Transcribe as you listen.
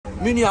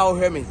Mini ao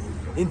hear me.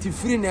 Inti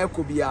free na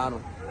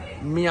ekobiano.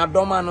 Me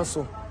adoma no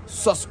so.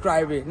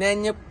 Subscribe. Na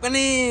nye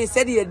pene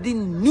said ye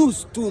din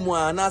news too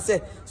mo na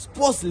say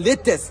sports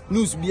latest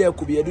news be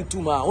ekobi do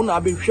too mo.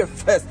 Una be share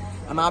first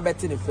and I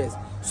bet in the first.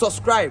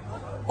 Subscribe.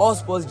 All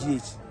Sports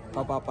GH.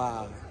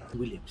 Papa.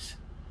 Williams.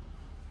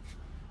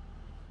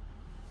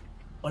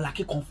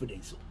 Olake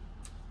confidence.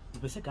 The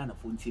person kind of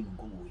phone team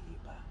go away.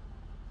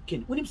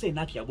 Ken, when him say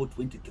Inaki about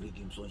 23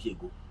 games on here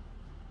go.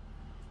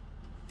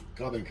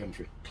 Club and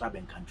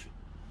country.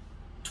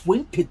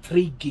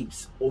 23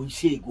 games on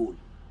share goal.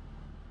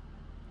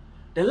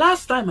 The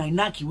last time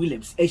Inaki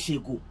Williams share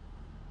goal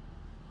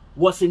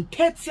was in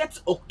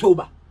 30th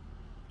October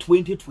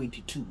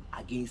 2022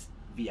 against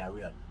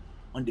Villarreal.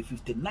 On the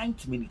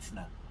 59th minute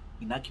now,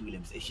 Inaki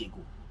Williams share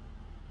goal.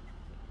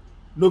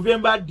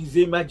 November,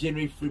 December,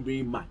 January,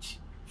 February, March.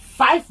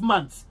 5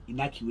 months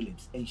Inaki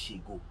Williams and share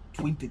goal.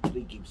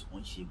 23 games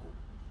on share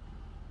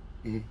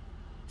goal.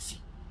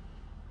 See.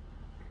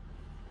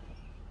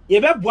 You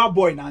be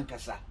boy na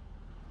ankasa.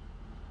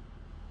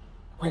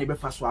 When you be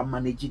first one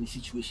managing the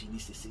situation,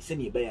 is say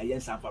you be a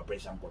for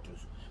pressure and control.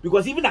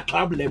 Because even at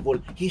club level,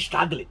 he's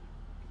struggling.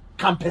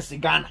 Campus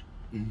Ghana.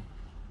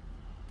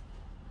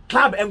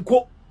 Club and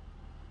co.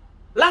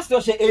 Last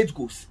year she 8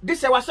 goals.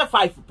 This year was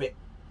 5 for pay.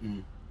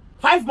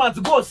 5 months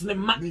goals in the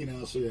match.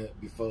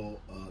 Before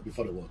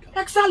the World Cup.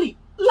 Exactly.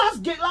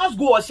 Last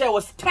goal was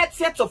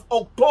 30th of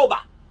October.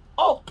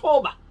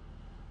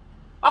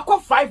 I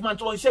got 5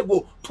 months on share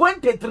go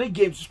 23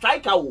 games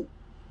striker. And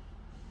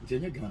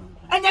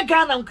you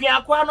Ghana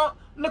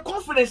the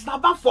confidence na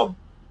back from.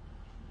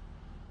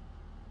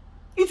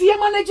 It's your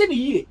managing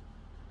here.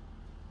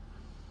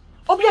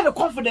 Obi the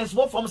confidence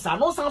more from sa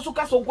no san so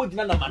ka so go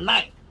dina number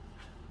 9.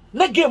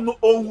 Na game no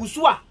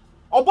ohusua.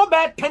 Obo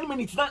be 10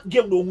 minutes na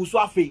game no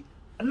ohusua fe.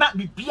 Na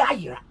bibia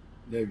yira.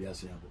 There we are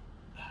saying.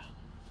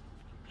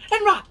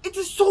 And right, it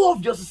is so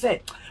obvious to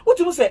say. What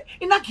you say?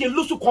 Inaki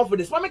lose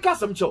confidence. But make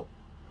some show.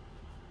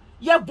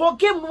 Yeah, but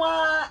game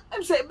one.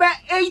 I'm say about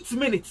 8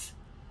 minutes.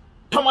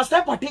 Thomas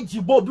Stepper take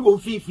Jibo be on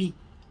Fifi.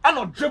 And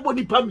not dribble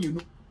the pam you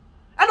know.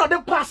 And not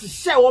the pass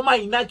share on my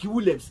Inaki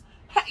Williams.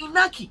 Hey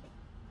Inaki.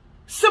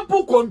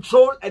 Simple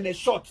control and a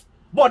shot.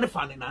 Bonne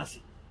fan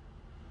Nancy.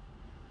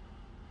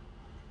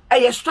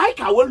 A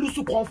striker will lose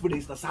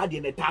confidence. That's how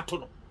in the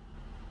tattoo.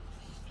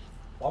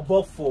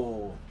 About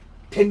for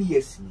 10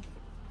 years.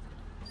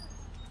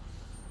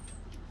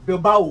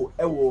 Bilbao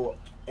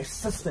a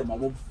system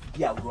of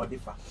dia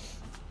Rodifa.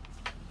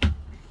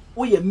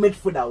 We a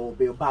midfielder or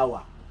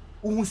Bilbao.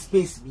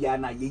 Space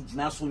biana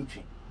yejina so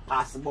ntwe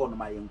pass ball no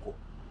mayenko.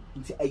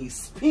 Into a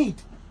speed.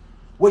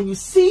 When you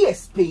see a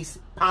space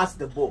pass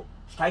the ball,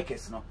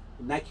 strikers no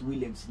Inaki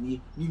Williams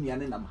ni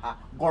nuane nam ha,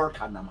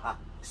 Gorka nam ha,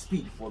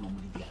 speed for no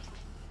media.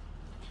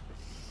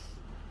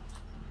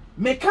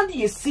 Me can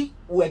you see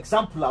o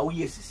example a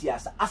we see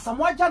as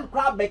Asamoah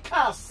crowd me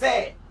can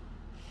say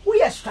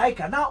we a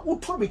striker now. Who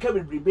told me can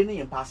be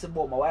bringing and passing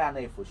ball? My why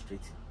are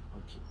frustrating?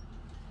 Okay.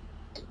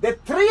 The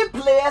 3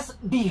 players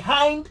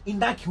behind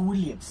Inaki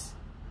Williams.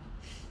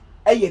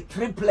 A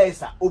 3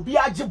 players are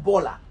Obiaji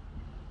Bola,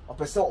 or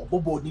person or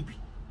Bobo Nibi,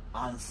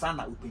 and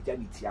Sana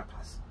Upejani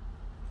Tiapas.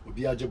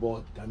 Obiaji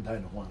Bola can die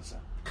in once.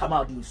 Come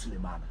out in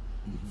Sulemana.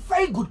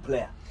 Very good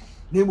player.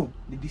 Name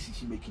the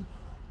decision making.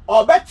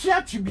 Or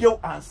better to be your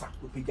answer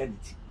Upejani.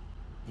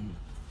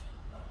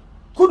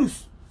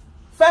 Kudus,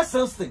 first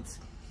instinct.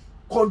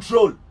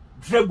 Control,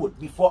 dribble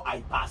before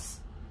I pass.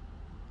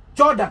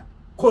 Jordan,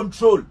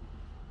 control,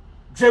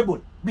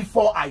 dribble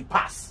before I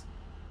pass.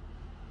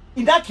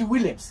 Inaki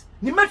Williams,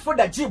 ni meant for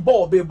the J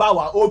ball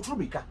Bebawa or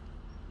Trubika.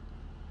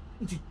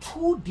 It's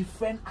 2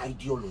 different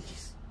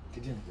ideologies.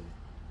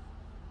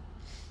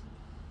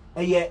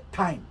 A year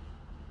time.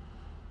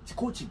 It's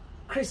coaching.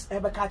 Chris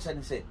Eberkach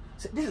and said,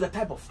 this is the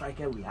type of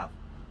striker we have.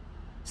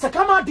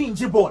 Sakama din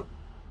J ball.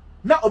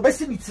 Now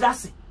obesity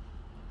trasi.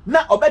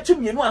 Na obetu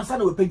mienu ansa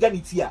na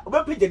opejaniti a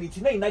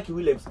obepejaniti na Inaki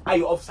Williams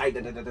are offside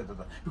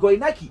because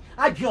Inaki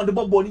adwe on the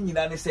ball ni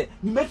nyina ne say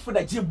ni make for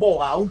the J ball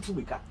a ontu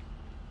meka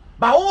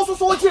but also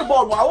so J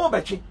ball no a wo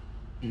betwe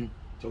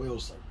so we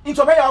offside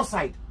into be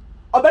offside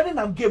obedi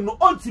nam game no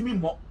ontimi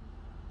mo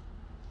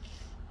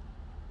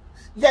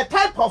the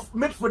type of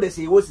midfielder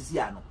say wo sisi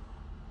ano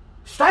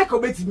striker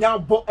obeti nya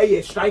bo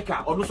e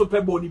striker ono so pe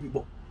ball ni bi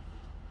bo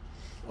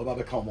oba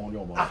be come on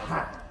your man.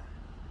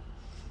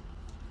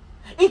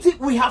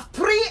 We have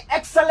 3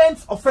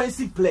 excellent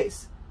offensive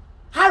players.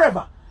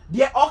 However,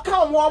 the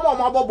Okan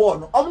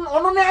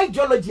one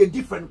ideology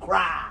different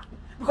cry.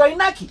 Because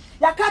Inaki,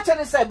 ya catch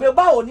and say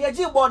Bilbao near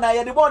J-ball na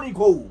ya the ball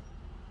go.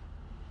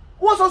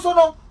 What's also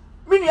no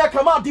meaning ya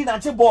come out in a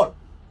ball.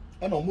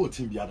 I know more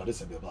team beyond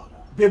this Bilbao.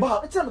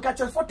 Bilbao, it's a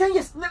catch for 10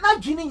 years.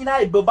 Not Gini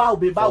in Bilbao.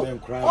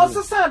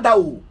 Also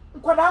Sandao.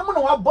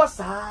 Quadamon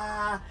boss.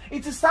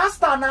 It is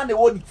Star now the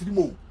one 3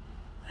 more.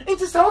 It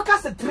is our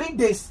cast 3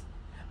 days.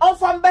 On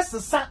from best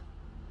son.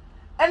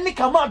 And they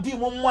come out,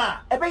 wow.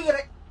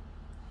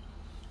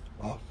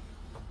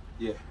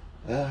 Yeah.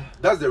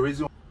 That's the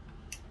reason.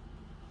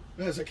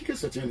 There's a kicker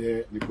certain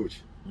the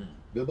coach.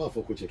 Bilbao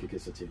for coach a kicker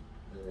certain.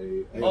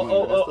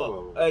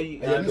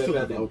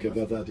 Okay,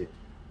 that's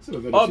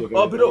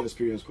so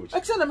experience coach.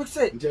 Excellent, I'm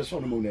saying. Just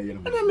one more year.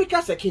 And then make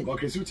us a king.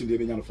 Okay, so today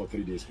we for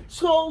 3 days.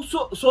 So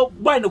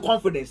why no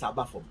confidence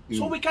about him?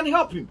 So we can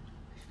help him.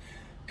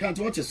 Can't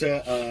watch us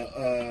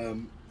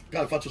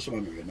can't fetch some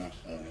money na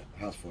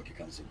house for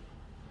cancel.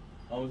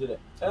 How was it?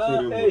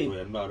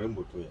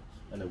 Rainbow to it.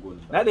 And a good.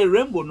 Now the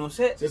rainbow no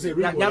say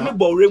Yami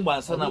bo rainbow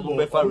and sana bo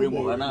befa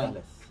rainbow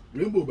and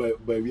Rainbow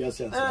by we are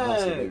saying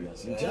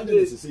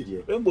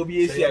rainbow be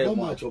easy. How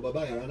much of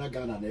Baba and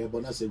Ghana na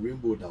ebona say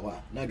rainbow da wa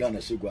na Ghana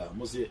shegwa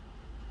mo say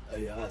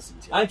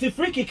anti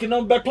free kick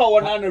no better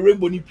one and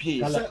rainbow ni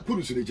pie.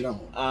 Pulu so dey jira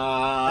ho.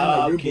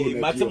 Okay,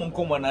 matem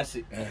nkomo na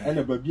se. And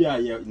a baby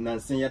a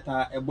nansen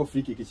yata ebo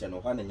free kick no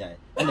ha na nyai.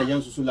 And a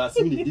young so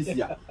last minute this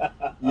year.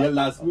 Yeah,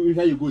 last week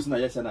how you go na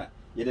yesha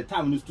yeah, the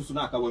time news to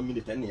na aka 1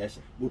 minute and yes.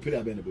 We play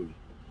a benebobi.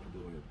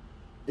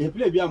 E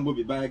play bi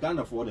ambobi by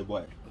Ghana for the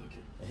boy.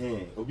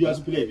 Okay. Obi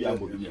asu play bi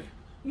ambobi.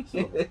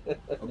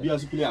 Obi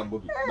asu play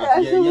ambobi.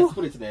 But yeah,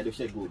 spirit na dey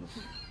share goal no.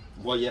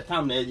 Boy, your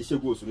time na dey share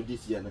goal so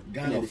this year na.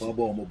 Ghana for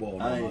ball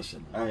no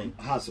machine.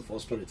 Has for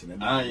spirit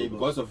na.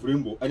 Because of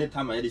rainbow,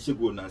 anytime I dey share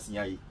goal na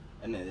sinyai.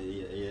 And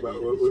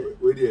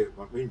we dey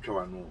me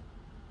ntwa no.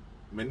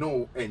 Me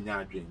no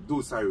enya adwen.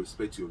 Those I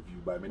respect your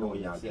view by me no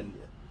enya adwen.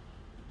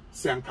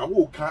 Sanka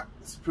wo ka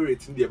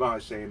spirit in the ba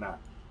share na.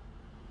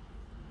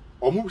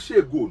 Omo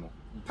share goal no.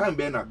 Time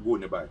be na goal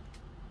ne by.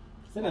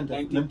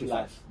 90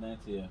 plus 90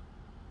 yeah.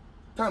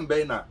 Time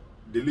be na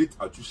delete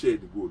atu share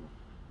the goal no.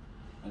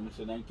 And it's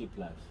 90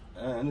 plus.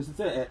 And it's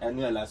say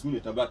last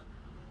minute but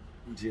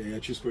yeah,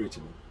 choose spirit.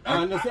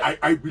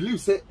 I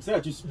believe say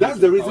that's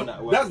the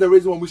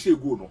reason why we share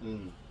goal no.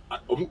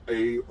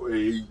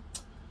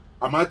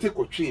 Amate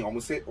ko twin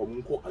omo say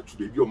omo ko atu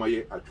bebi omo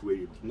ye atu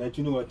e no. Na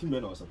you know what team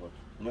no support.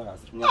 No has.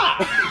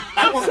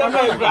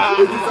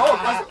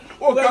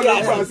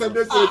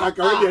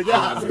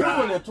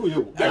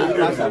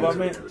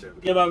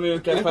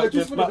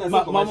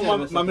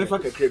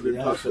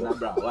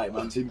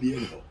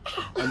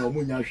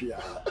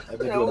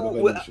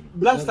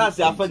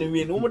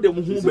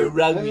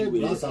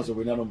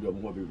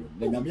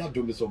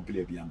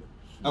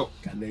 Oh,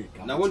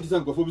 now what is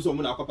uncle for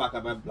someone I'll pack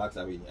about blacks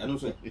away? I don't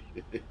say.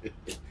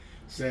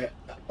 Say,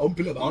 on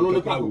play about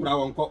only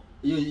Crown Cock.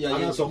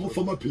 Yeah, some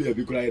former player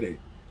be crying.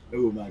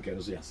 Oh, man,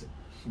 can say,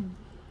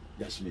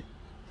 yes, me.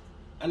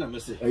 And I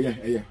must say,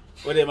 yeah.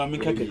 Whatever,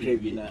 make a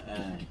craving.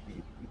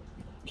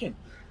 Ken,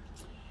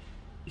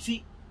 you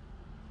see,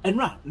 and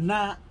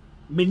now,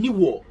 many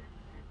war.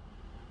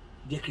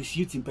 The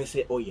executing per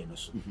se, oh, yeah, no,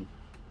 so.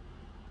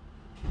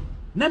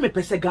 Now, me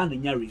per se gun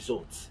in your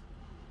results.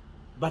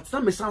 But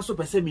some me sound so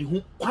per se me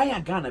who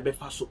quiet Ghana be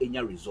faso in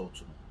your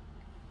results.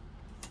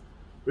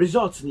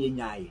 Results ni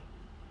nyai.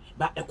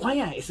 But a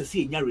quiet is a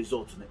see in your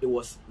results. It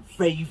was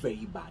very,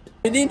 very bad.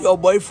 You need your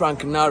boy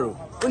Frank Narrow.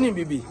 Only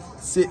baby.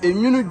 Say a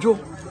new Joe,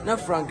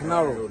 not Frank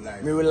Narrow.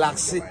 Me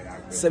relax it.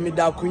 Say me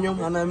da kunyom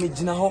anami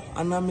jina ho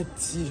anami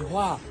ti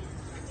ho.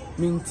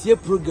 Mintie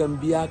program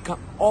biaka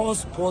all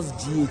sports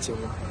GH.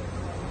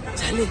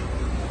 Charlie,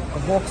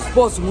 about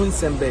sports win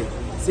sembe.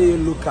 Say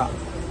local.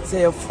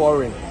 Say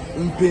foreign.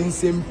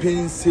 Mpense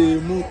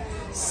mu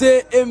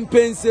say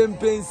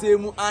mpense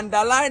mu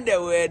underline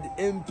the word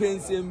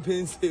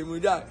mpense mu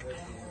that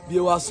be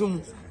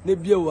wasum ne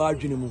be wa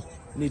adwene mu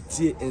ne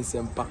tie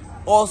ensempa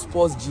all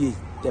sports GA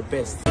the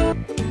best.